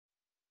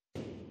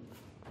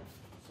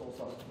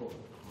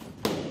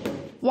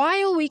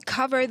While we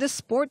cover the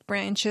sport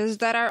branches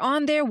that are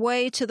on their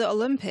way to the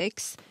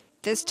Olympics,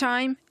 this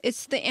time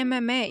it's the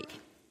MMA,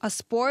 a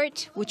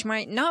sport which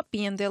might not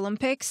be in the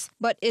Olympics,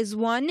 but is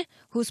one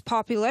whose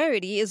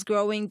popularity is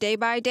growing day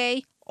by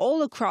day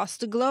all across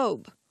the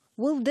globe.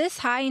 Will this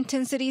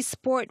high-intensity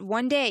sport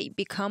one day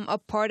become a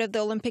part of the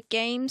Olympic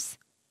Games?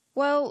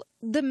 Well,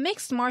 the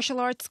mixed martial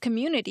arts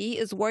community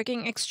is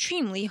working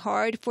extremely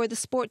hard for the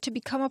sport to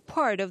become a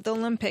part of the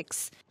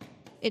Olympics.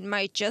 It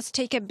might just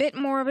take a bit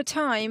more of a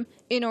time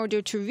in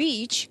order to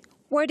reach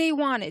where they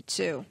want it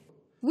to.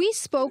 We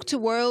spoke to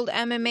world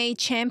MMA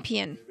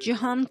champion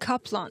Cihan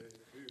Kaplan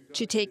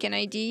to take an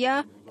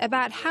idea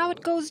about how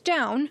it goes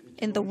down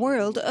in the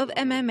world of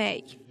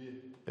MMA.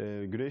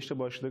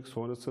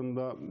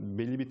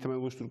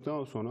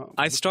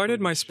 I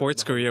started my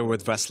sports career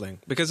with wrestling.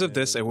 Because of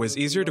this, it was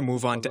easier to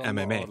move on to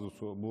MMA.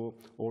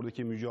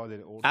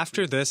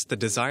 After this, the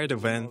desire to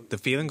win, the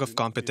feeling of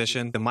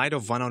competition, the might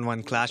of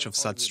one-on-one clash of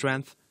such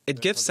strength, it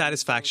gives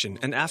satisfaction,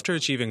 and after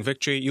achieving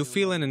victory, you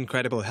feel an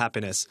incredible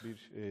happiness.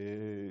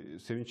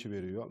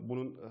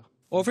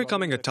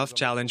 Overcoming a tough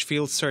challenge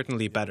feels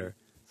certainly better.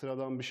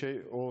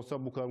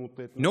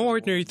 No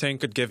ordinary thing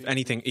could give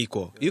anything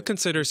equal. You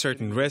consider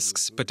certain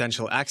risks,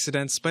 potential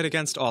accidents, but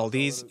against all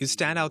these, you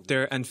stand out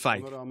there and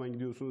fight.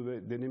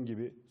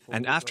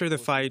 And after the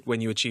fight, when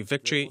you achieve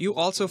victory, you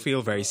also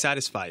feel very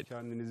satisfied.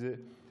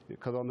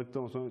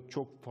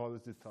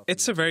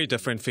 It's a very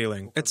different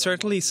feeling. It's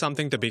certainly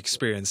something to be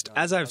experienced.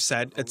 As I've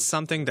said, it's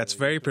something that's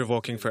very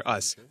provoking for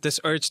us, this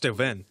urge to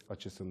win.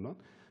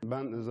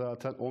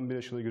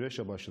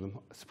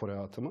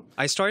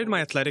 I started my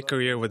athletic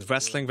career with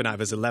wrestling when I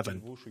was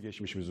 11.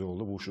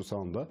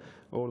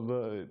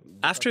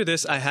 After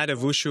this, I had a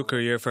wushu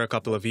career for a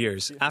couple of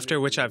years, after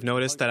which I've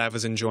noticed that I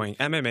was enjoying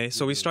MMA,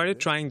 so we started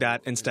trying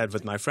that instead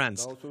with my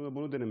friends.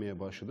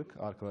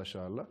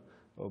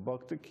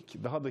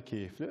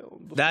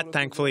 That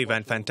thankfully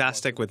went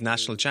fantastic with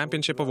national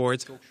championship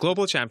awards,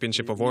 global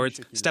championship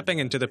awards, stepping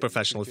into the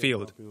professional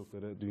field.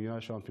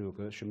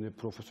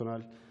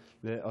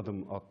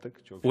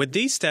 With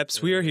these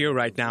steps, we are here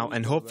right now,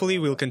 and hopefully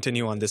we'll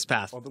continue on this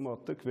path. You're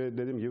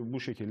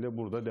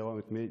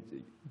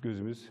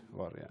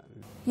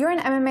an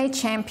MMA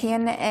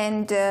champion,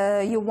 and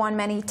you won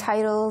many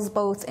titles,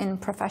 both in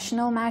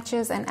professional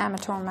matches and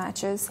amateur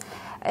matches.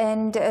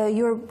 And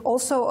you're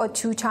also a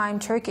two-time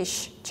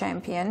Turkish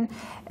champion.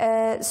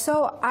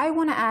 So I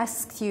want to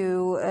ask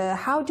you,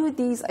 how do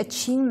these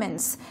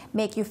achievements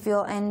make you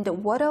feel, and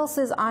what else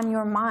is on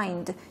your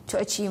mind to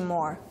achieve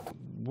more?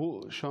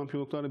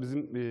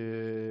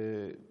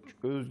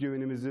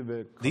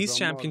 These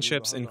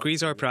championships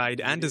increase our pride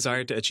and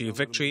desire to achieve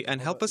victory and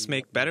help us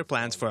make better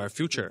plans for our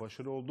future.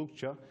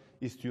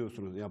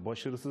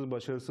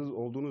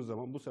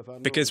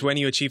 Because when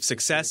you achieve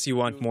success, you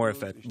want more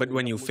of it. But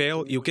when you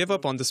fail, you give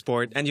up on the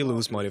sport and you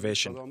lose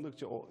motivation.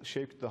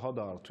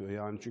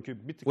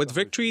 With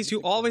victories, you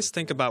always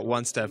think about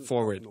one step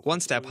forward,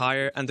 one step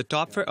higher, and the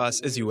top for us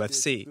is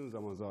UFC.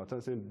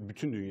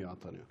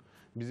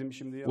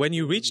 When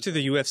you reach to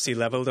the UFC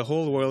level, the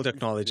whole world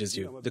acknowledges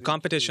you. The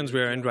competitions we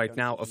are in right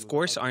now, of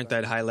course, aren't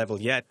that high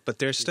level yet, but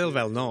they're still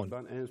well known.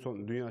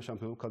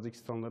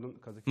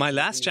 My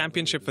last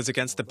championship was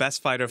against the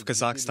best fighter of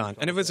Kazakhstan,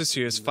 and it was a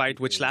serious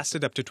fight which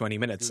lasted up to 20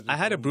 minutes. I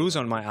had a bruise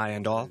on my eye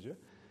and all.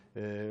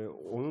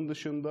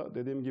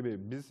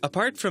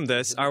 Apart from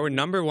this, our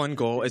number one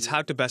goal is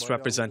how to best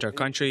represent our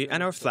country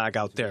and our flag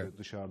out there.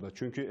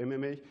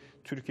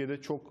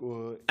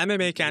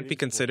 MMA can't be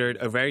considered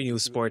a very new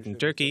sport in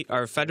Turkey.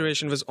 Our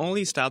federation was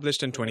only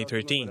established in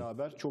 2013.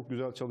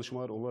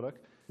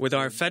 With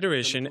our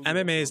federation,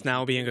 MMA is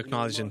now being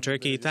acknowledged in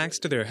Turkey thanks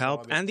to their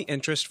help, and the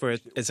interest for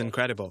it is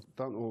incredible.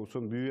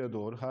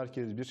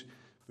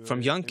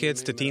 From young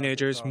kids to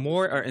teenagers,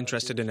 more are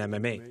interested in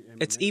MMA.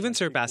 It's even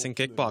surpassing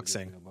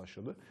kickboxing.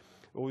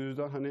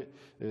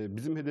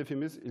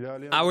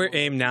 Our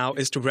aim now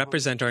is to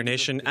represent our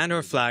nation and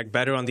our flag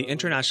better on the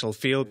international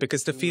field,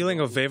 because the feeling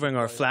of waving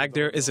our flag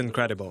there is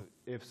incredible.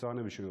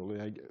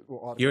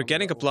 You're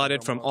getting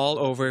applauded from all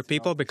over,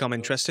 people become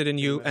interested in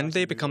you, and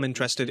they become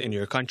interested in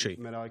your country.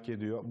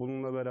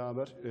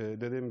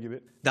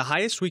 The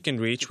highest we can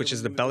reach, which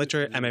is the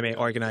Bellator MMA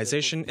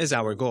organization, is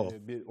our goal.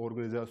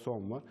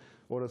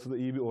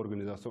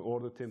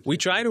 We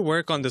try to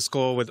work on this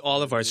goal with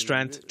all of our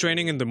strength,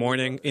 training in the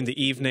morning, in the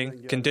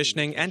evening,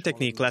 conditioning and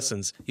technique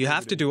lessons. You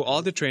have to do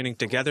all the training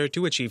together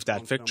to achieve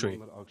that victory.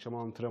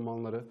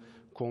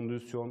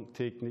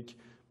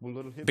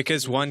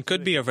 Because one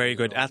could be a very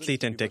good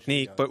athlete in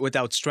technique, but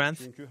without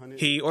strength,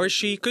 he or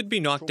she could be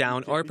knocked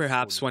down, or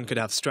perhaps one could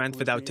have strength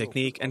without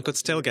technique and could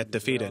still get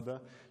defeated.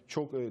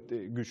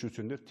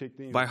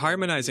 By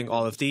harmonizing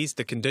all of these,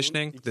 the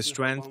conditioning, the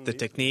strength, the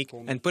technique,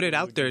 and put it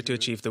out there to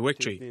achieve the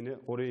victory.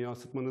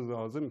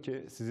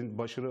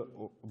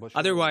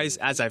 Otherwise,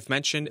 as I've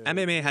mentioned,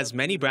 MMA has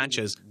many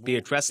branches, be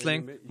it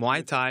wrestling,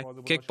 Muay Thai,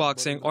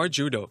 kickboxing, or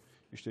judo.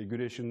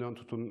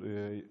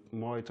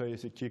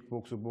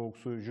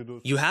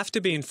 You have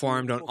to be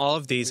informed on all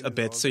of these a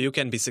bit so you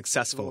can be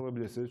successful.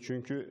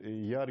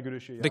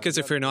 Because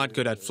if you're not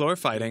good at floor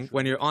fighting,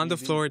 when you're on the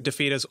floor,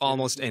 defeat is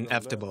almost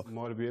inevitable.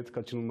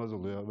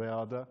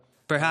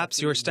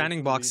 Perhaps your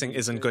standing boxing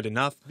isn't good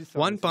enough.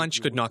 One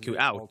punch could knock you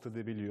out.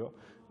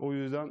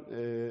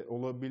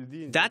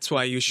 That's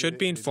why you should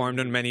be informed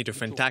on many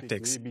different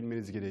tactics.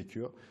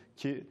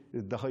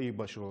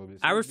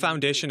 Our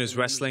foundation is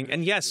wrestling,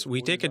 and yes,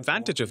 we take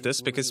advantage of this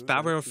because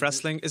power of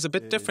wrestling is a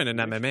bit different in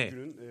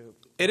MMA.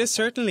 It is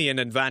certainly an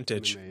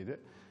advantage.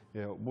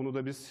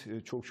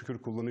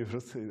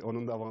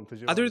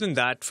 Other than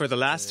that, for the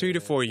last 3 to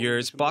 4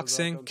 years,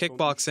 boxing,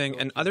 kickboxing,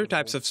 and other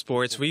types of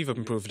sports we've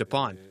improved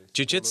upon.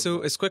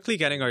 Jiu-jitsu is quickly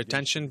getting our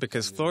attention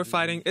because floor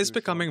fighting is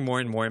becoming more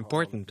and more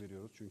important.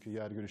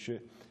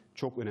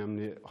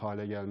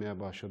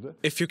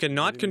 If you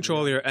cannot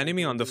control your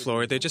enemy on the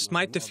floor, they just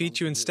might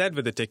defeat you instead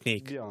with a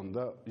technique.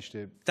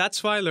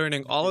 That's why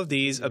learning all of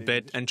these a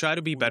bit and try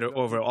to be better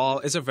overall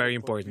is a very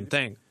important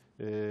thing.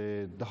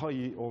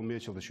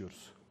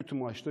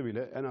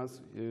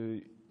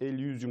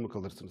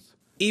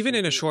 Even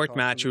in a short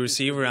match, you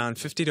receive around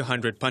 50 to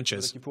 100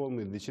 punches.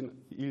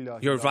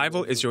 Your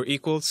rival is your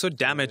equal, so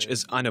damage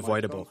is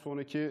unavoidable.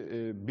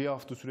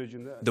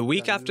 The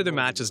week after the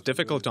match is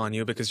difficult on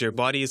you because your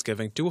body is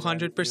giving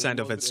 200%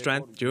 of its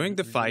strength during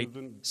the fight,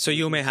 so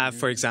you may have,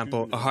 for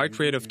example, a heart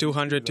rate of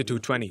 200 to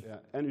 220.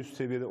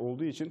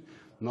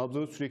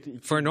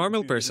 For a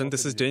normal person,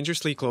 this is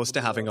dangerously close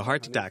to having a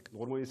heart attack.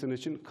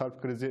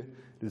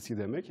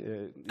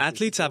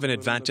 Athletes have an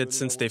advantage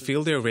since they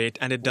feel their rate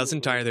and it doesn't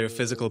tire their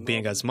physical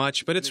being as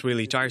much, but it's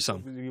really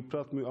tiresome.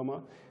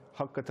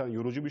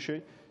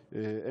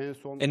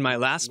 In my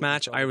last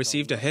match, I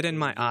received a hit in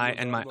my eye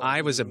and my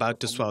eye was about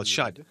to swell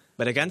shut.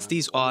 But against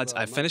these odds,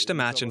 I finished the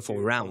match in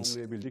 4 rounds.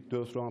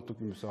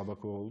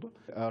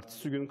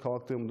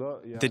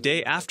 The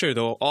day after,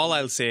 though, all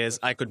I'll say is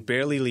I could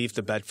barely leave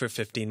the bed for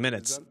 15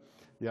 minutes.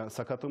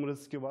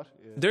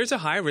 There's a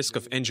high risk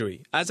of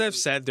injury. As I've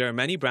said, there are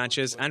many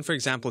branches, and for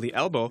example, the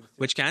elbow,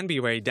 which can be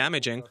very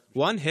damaging.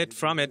 One hit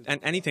from it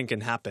and anything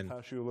can happen.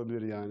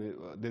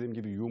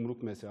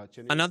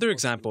 Another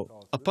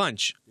example, a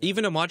punch.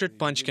 Even a moderate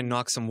punch can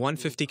knock some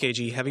 150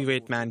 kg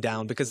heavyweight man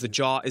down because the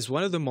jaw is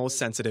one of the most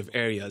sensitive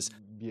areas.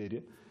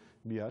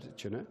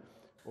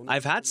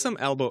 I've had some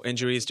elbow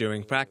injuries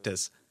during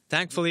practice.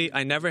 Thankfully,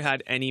 I never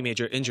had any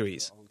major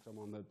injuries.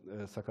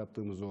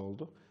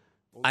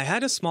 I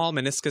had a small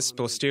meniscus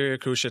posterior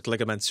cruciate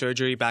ligament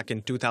surgery back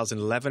in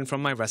 2011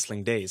 from my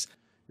wrestling days.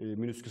 But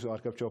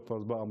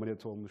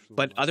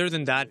other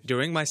than that,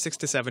 during my 6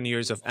 to 7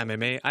 years of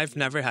MMA, I've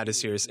never had a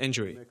serious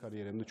injury.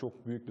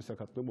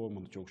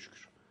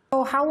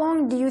 So how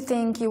long do you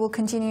think you will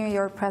continue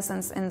your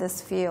presence in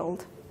this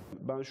field?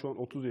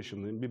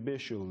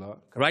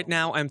 Right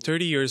now, I'm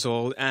 30 years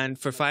old, and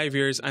for 5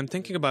 years, I'm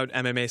thinking about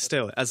MMA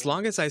still, as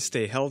long as I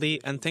stay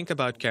healthy and think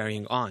about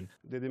carrying on.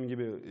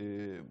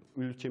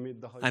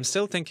 I'm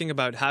still thinking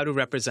about how to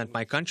represent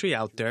my country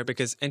out there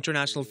because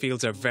international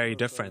fields are very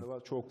different.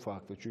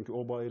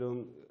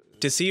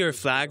 To see your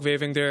flag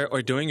waving there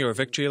or doing your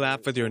victory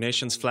lap with your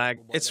nation's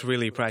flag, it's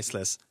really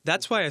priceless.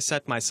 That's why I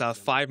set myself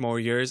 5 more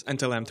years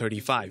until I'm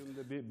 35.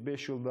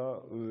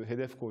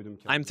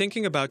 I'm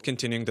thinking about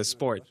continuing the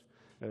sport.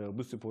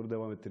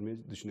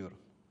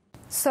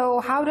 So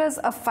how does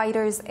a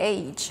fighter's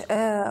age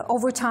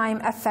over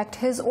time affect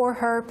his or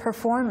her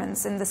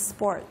performance in the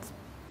sport?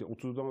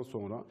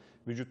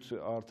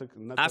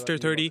 After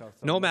 30,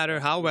 no matter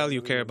how well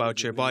you care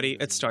about your body,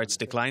 it starts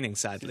declining,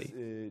 sadly.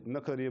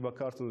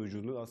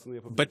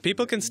 But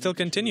people can still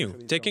continue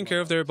taking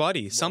care of their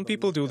body. Some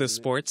people do this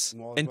sports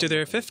into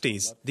their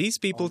 50s. These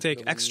people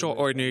take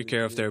extraordinary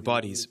care of their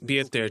bodies, be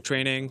it their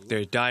training,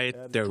 their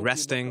diet, their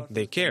resting,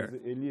 they care.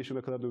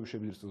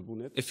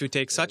 If you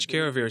take such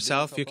care of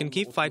yourself, you can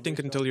keep fighting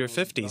until your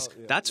 50s,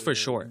 that's for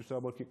sure.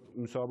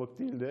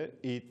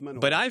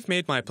 But I've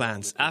made my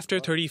plans. After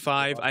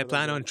 35, I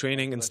plan on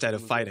training instead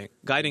of fighting,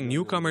 guiding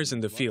newcomers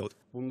in the field.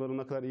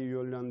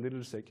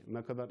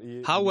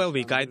 How well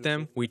we guide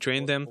them, we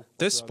train them,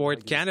 this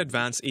sport can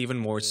advance even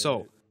more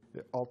so.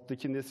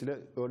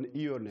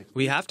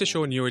 We have to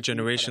show newer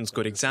generations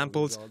good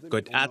examples,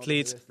 good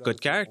athletes,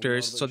 good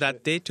characters, so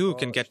that they too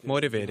can get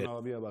motivated.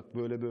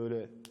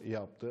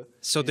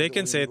 So they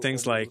can say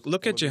things like,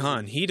 look at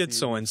Jihan, he did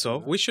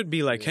so-and-so, we should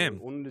be like him.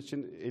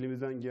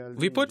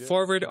 We put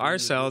forward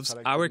ourselves,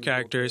 our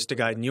characters, to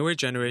guide newer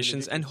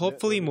generations and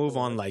hopefully move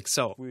on like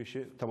so.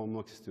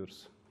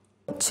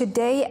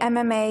 Today,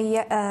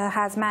 MMA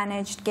has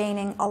managed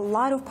gaining a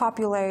lot of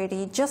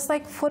popularity, just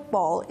like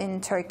football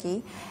in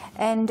Turkey.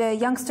 And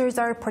youngsters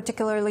are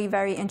particularly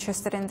very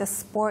interested in this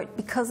sport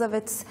because of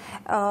its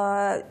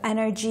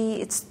energy,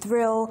 its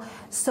thrill.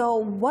 So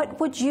what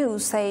would you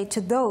say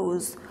to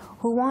those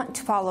who want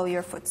to follow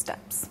your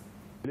footsteps?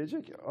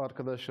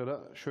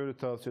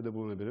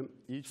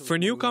 For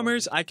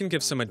newcomers, I can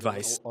give some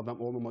advice.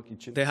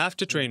 They have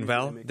to train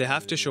well, they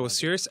have to show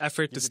serious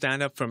effort to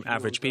stand up from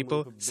average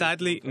people.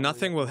 Sadly,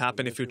 nothing will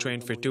happen if you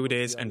train for 2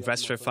 days and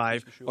rest for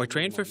 5, or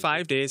train for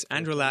 5 days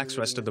and relax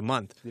rest of the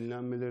month.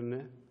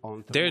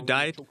 Their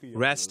diet,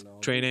 rest,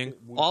 training,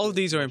 all of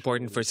these are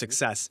important for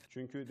success.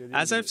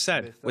 As I've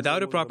said,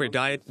 without a proper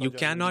diet, you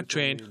cannot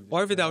train,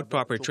 or without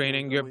proper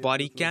training, your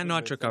body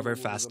cannot recover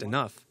fast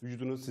enough.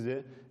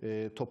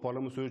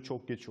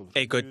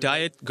 A good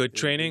diet, good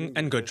training,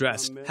 and good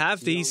rest.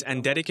 Have these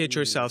and dedicate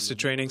yourselves to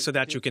training so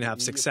that you can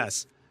have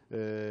success.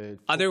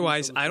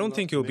 Otherwise, I don't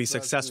think you'll be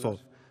successful.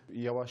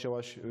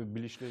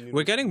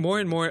 We're getting more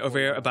and more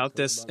aware about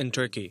this in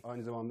Turkey.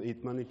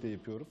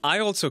 I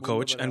also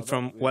coach, and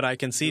from what I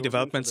can see,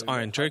 developments are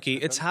in Turkey.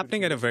 It's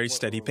happening at a very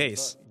steady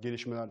pace.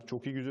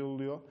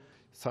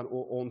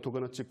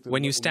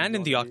 When you stand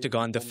in the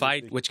octagon, the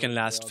fight, which can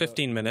last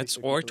 15 minutes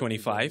or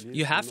 25,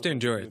 you have to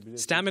endure it.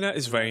 Stamina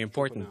is very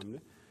important.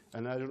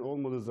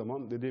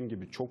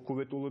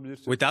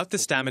 Without the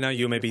stamina,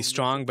 you may be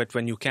strong, but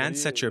when you can't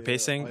set your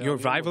pacing, your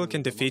rival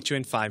can defeat you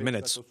in 5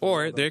 minutes,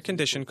 or their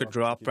condition could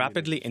drop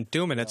rapidly in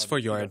 2 minutes for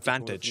your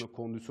advantage.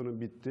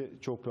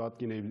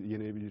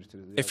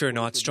 If you're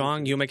not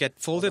strong, you may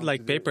get folded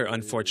like paper,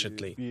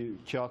 unfortunately.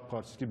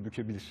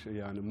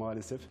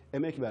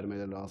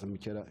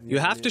 You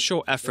have to show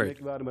effort.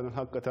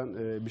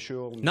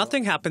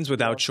 Nothing happens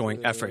without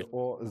showing effort.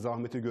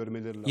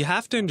 You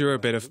have to endure a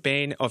bit of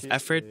pain, of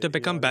effort, to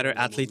become better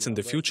athletes in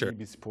the future.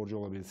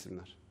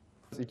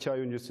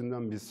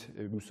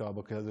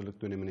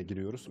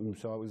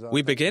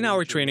 We begin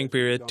our training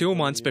period 2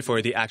 months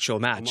before the actual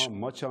match.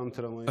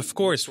 Of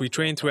course, we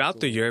train throughout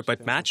the year,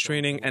 but match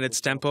training and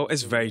its tempo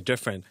is very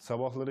different.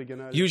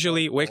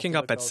 Usually, waking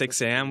up at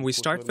 6 a.m., we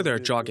start with our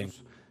jogging.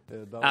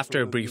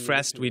 After a brief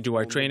rest, we do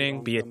our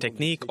training, be it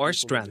technique or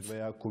strength.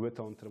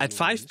 At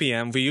 5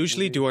 p.m., we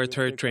usually do our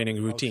third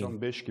training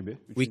routine.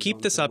 We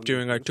keep this up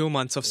during our 2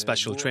 months of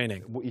special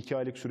training.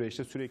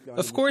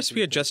 Of course,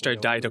 we adjust our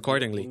diet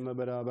accordingly.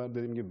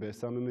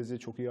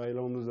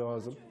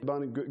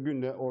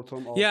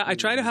 Yeah, I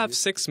try to have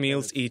 6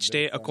 meals each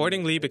day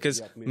accordingly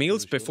because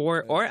meals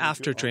before or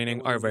after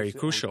training are very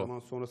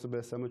crucial.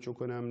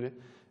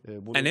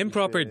 An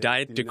improper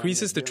diet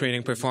decreases the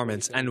training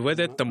performance and with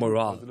it the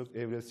morale.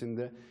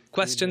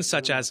 Questions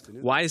such as,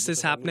 why is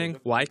this happening?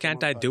 Why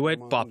can't I do it?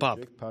 Pop up.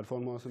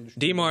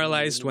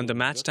 Demoralized when the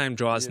match time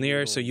draws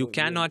near, so you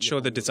cannot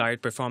show the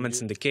desired performance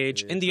in the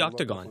cage, in the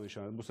octagon.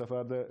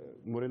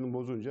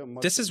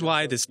 This is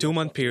why this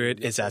 2-month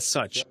period is as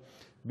such.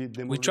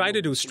 We try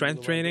to do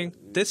strength training.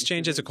 This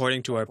changes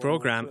according to our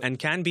program and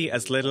can be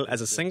as little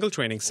as a single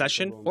training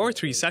session or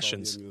 3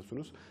 sessions.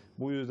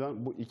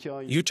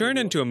 You turn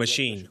into a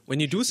machine. When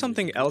you do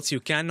something else,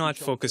 you cannot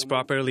focus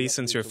properly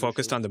since you're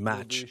focused on the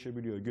match.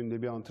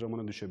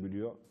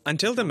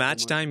 Until the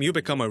match time, you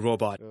become a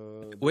robot,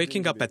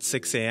 waking up at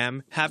 6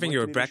 a.m., having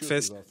your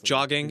breakfast,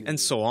 jogging, and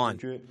so on.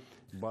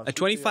 A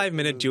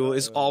 25-minute duel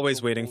is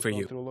always waiting for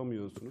you.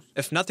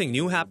 If nothing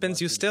new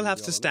happens, you still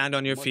have to stand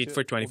on your feet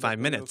for 25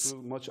 minutes.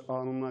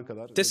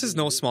 This is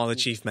no small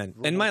achievement.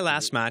 In my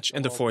last match,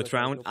 in the 4th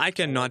round, I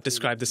cannot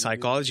describe the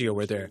psychology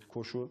over there.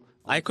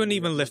 I couldn't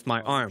even lift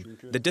my arm.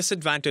 The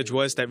disadvantage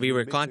was that we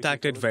were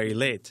contacted very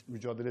late.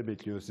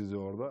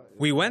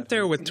 We went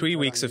there with 3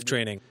 weeks of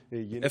training.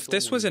 If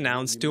this was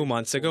announced 2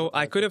 months ago,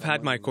 I could have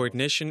had my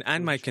coordination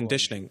and my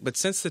conditioning, but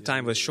since the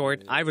time was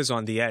short, I was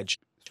on the edge.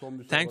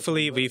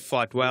 Thankfully, we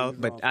fought well,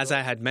 but as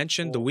I had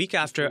mentioned, the week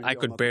after, I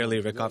could barely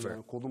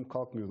recover.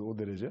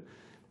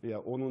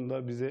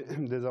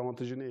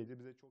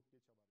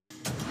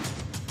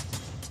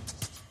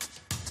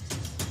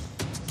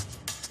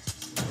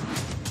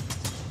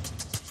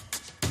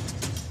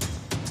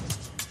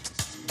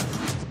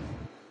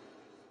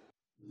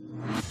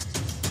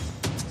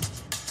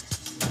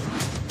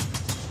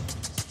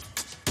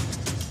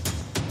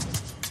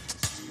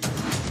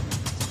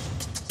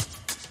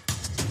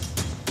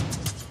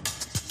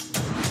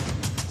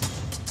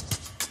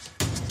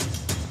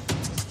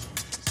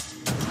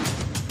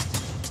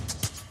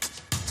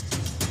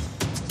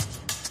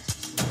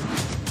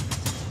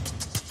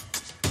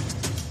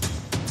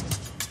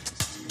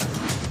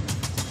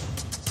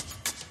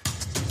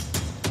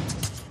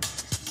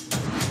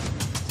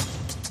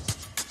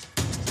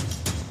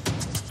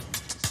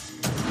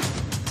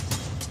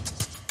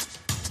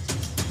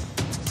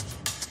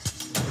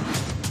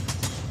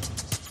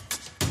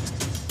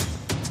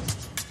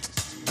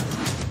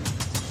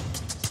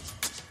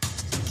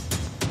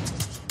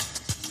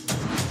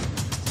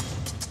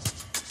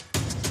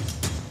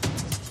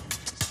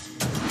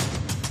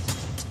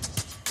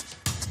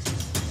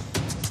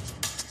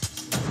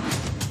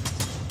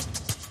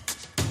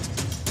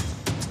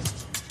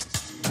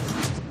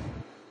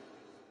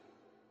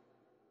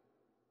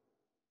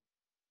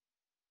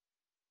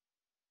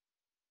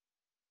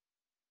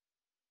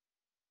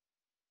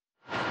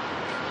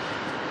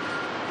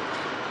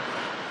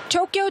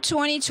 Tokyo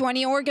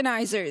 2020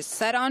 organizers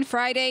said on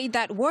Friday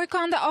that work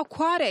on the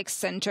Aquatics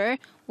Center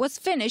was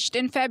finished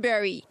in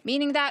February,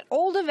 meaning that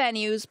all the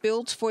venues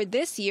built for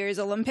this year's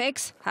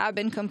Olympics have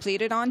been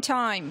completed on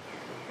time.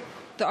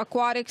 The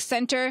Aquatics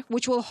Center,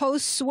 which will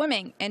host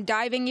swimming and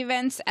diving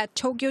events at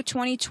Tokyo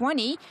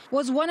 2020,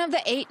 was one of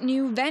the 8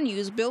 new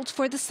venues built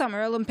for the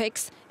Summer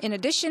Olympics, in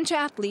addition to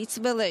Athletes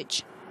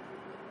Village.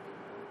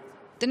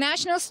 The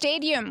National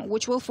Stadium,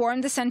 which will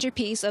form the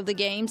centerpiece of the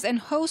Games and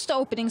host the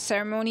opening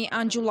ceremony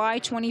on July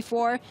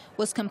 24,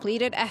 was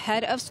completed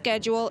ahead of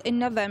schedule in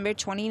November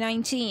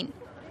 2019.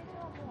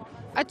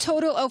 A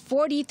total of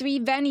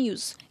 43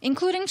 venues,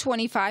 including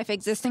 25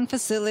 existing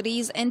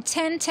facilities and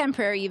 10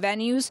 temporary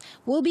venues,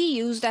 will be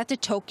used at the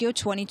Tokyo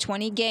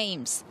 2020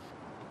 Games.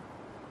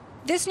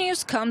 This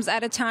news comes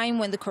at a time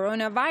when the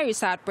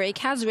coronavirus outbreak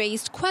has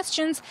raised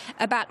questions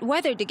about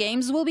whether the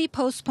Games will be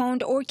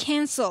postponed or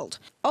cancelled,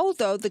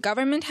 although the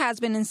government has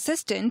been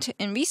insistent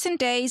in recent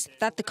days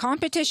that the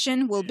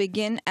competition will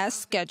begin as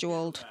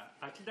scheduled.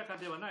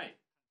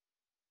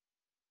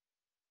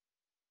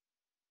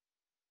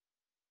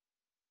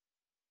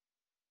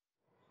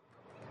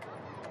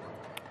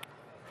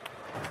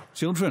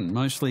 Children,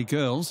 mostly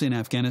girls, in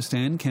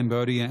Afghanistan,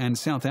 Cambodia and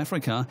South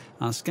Africa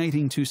are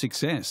skating to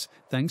success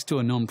thanks to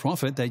a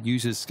non-profit that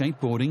uses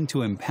skateboarding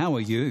to empower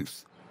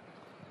youth.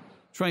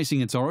 Tracing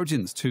its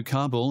origins to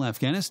Kabul,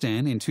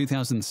 Afghanistan in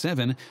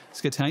 2007,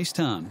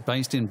 Skateistan,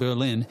 based in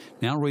Berlin,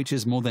 now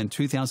reaches more than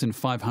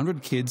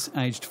 2,500 kids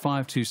aged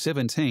 5 to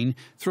 17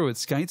 through its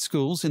skate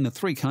schools in the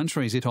 3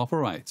 countries it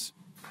operates.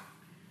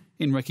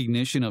 In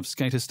recognition of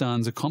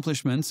Skateistan's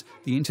accomplishments,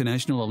 the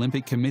International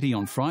Olympic Committee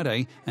on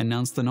Friday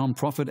announced the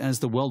non-profit as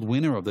the world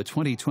winner of the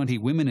 2020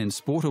 Women in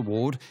Sport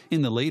Award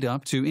in the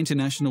lead-up to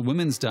International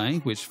Women's Day,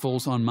 which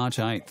falls on March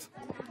 8th.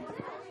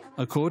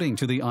 According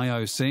to the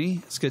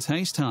IOC,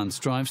 Skateistan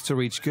strives to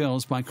reach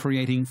girls by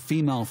creating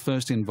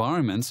female-first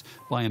environments,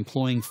 by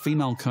employing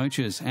female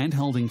coaches and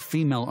holding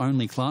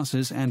female-only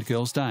classes and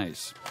girls'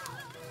 days.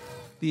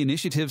 The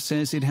initiative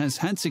says it has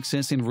had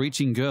success in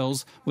reaching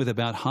girls, with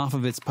about half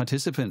of its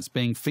participants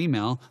being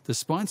female,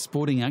 despite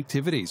sporting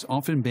activities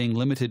often being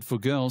limited for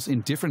girls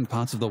in different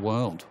parts of the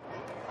world.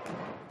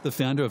 The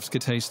founder of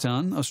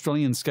Skateistan,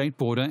 Australian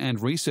skateboarder and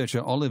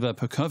researcher Oliver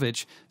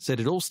Perkovich, said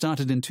it all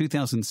started in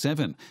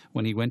 2007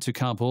 when he went to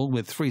Kabul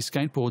with 3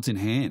 skateboards in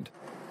hand.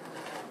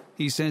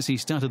 He says he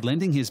started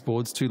lending his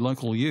boards to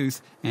local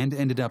youth and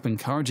ended up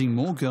encouraging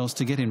more girls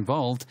to get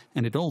involved,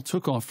 and it all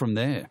took off from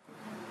there.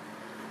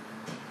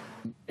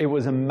 It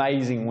was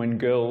amazing when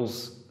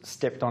girls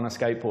stepped on a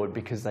skateboard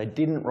because they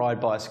didn't ride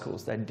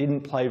bicycles, they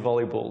didn't play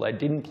volleyball, they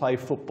didn't play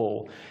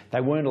football.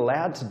 They weren't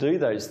allowed to do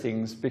those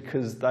things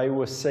because they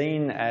were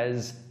seen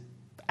as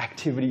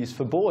activities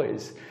for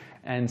boys.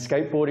 And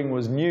skateboarding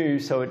was new,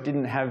 so it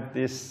didn't have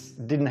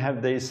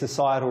these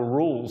societal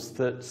rules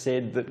that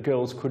said that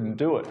girls couldn't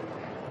do it.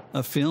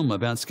 A film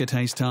about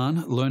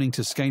Skateistan learning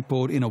to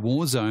skateboard in a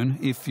war zone,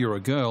 If You're a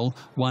Girl,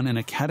 won an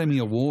Academy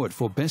Award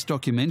for Best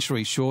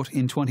Documentary Short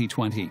in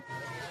 2020.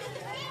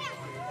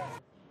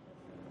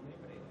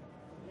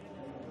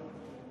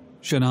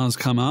 Shanaz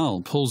Kamal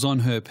pulls on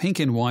her pink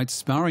and white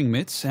sparring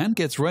mitts and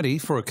gets ready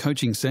for a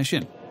coaching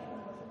session.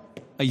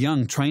 A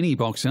young trainee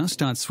boxer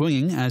starts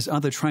swinging as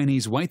other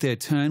trainees wait their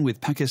turn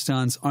with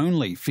Pakistan's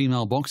only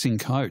female boxing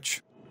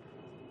coach.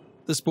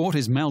 The sport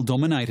is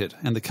male-dominated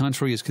and the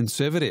country is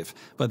conservative,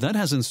 but that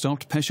hasn't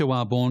stopped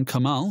Peshawar-born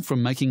Kamal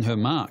from making her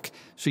mark.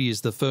 She is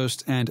the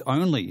first and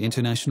only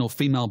international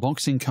female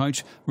boxing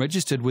coach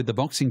registered with the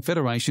Boxing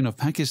Federation of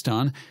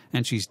Pakistan,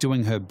 and she's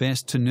doing her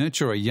best to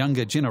nurture a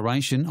younger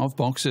generation of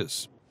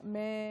boxers.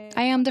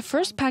 I am the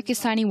first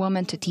Pakistani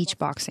woman to teach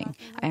boxing.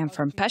 I am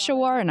from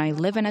Peshawar and I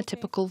live in a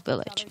typical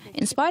village.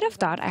 In spite of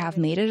that, I have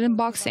made it in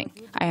boxing.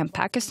 I am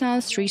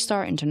Pakistan's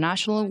 3-star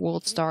international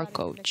world star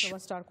coach.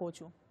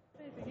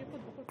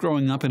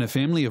 Growing up in a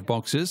family of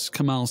boxers,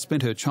 Kamal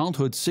spent her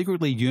childhood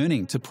secretly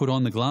yearning to put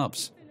on the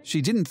gloves.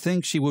 She didn't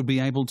think she would be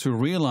able to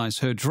realise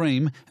her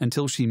dream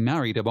until she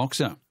married a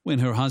boxer. When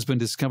her husband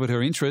discovered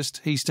her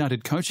interest, he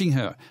started coaching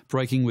her,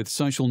 breaking with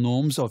social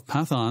norms of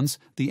Pathans,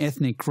 the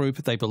ethnic group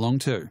they belong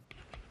to.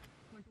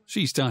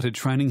 She started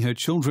training her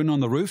children on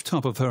the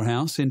rooftop of her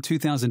house in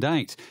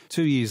 2008.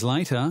 2 years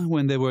later,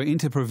 when there were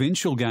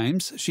interprovincial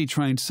games, she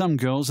trained some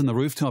girls in the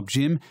rooftop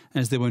gym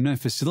as there were no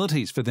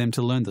facilities for them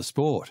to learn the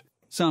sport.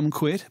 Some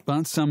quit,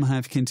 but some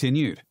have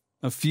continued.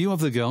 A few of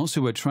the girls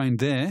who were trained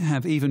there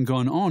have even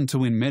gone on to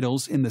win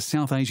medals in the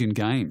South Asian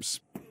Games.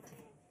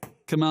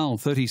 Kamal,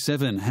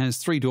 37, has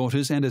 3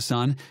 daughters and a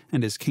son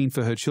and is keen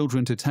for her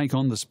children to take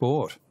on the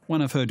sport.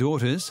 One of her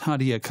daughters,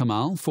 Hadia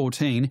Kamal,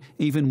 14,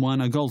 even won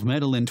a gold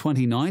medal in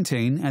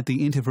 2019 at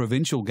the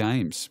Interprovincial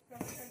Games.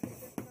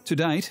 To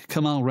date,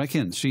 Kamal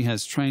reckons she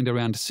has trained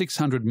around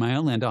 600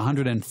 male and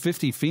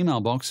 150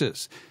 female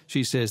boxers.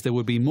 She says there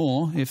would be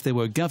more if there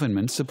were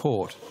government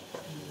support.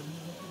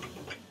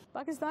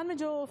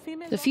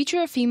 The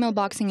future of female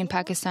boxing in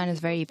Pakistan is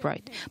very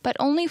bright, but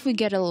only if we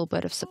get a little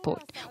bit of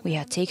support. We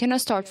had taken a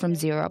start from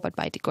 0, but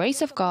by the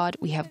grace of God,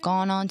 we have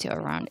gone on to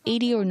around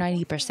 80 or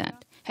 90%.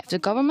 If the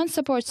government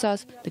supports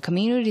us, the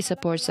community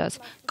supports us,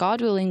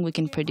 God willing, we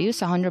can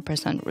produce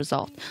 100%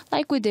 result,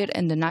 like we did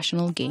in the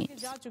national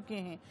games.